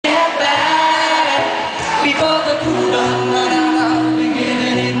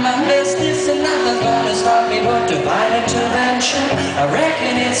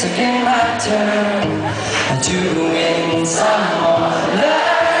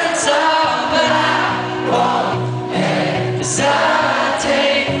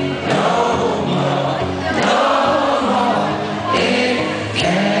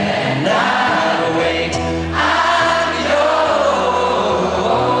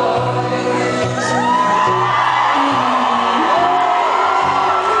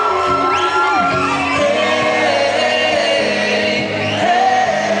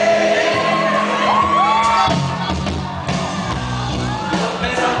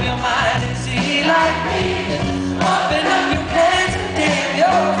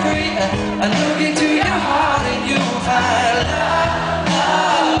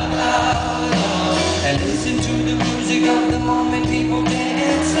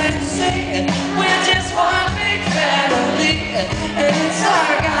say we're just one big family, and it's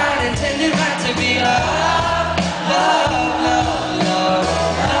our God intended right to be loved, loved, loved,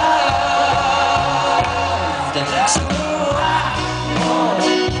 loved, loved. So I won't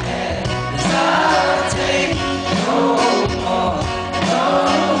hesitate no more, no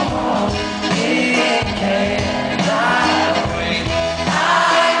more. It cannot wait.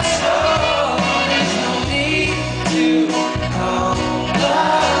 I'm sure there's no need to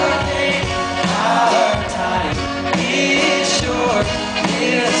complicate. Our time is short.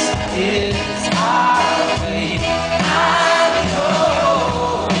 This is our fate. I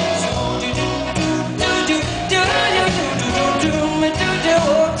know. So do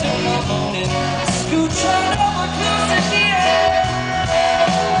till the morning. Scooch on over closer here.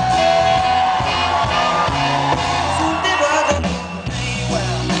 So they were the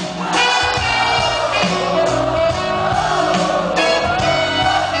well.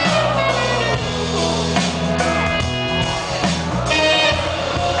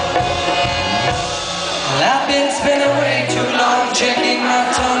 I've been spinning way too long, checking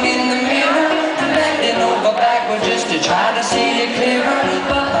my tongue in the mirror, bending over backward just to try to see it clearer.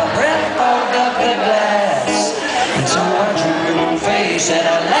 But my breath fogged up the glass, and so I drew a new face and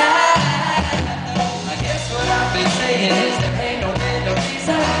I laughed. I guess what I've been saying is there ain't no better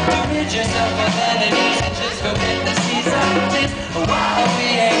reason to rid yourself of vanities and just go hit the season. This what we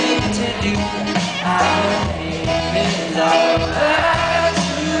aim to do.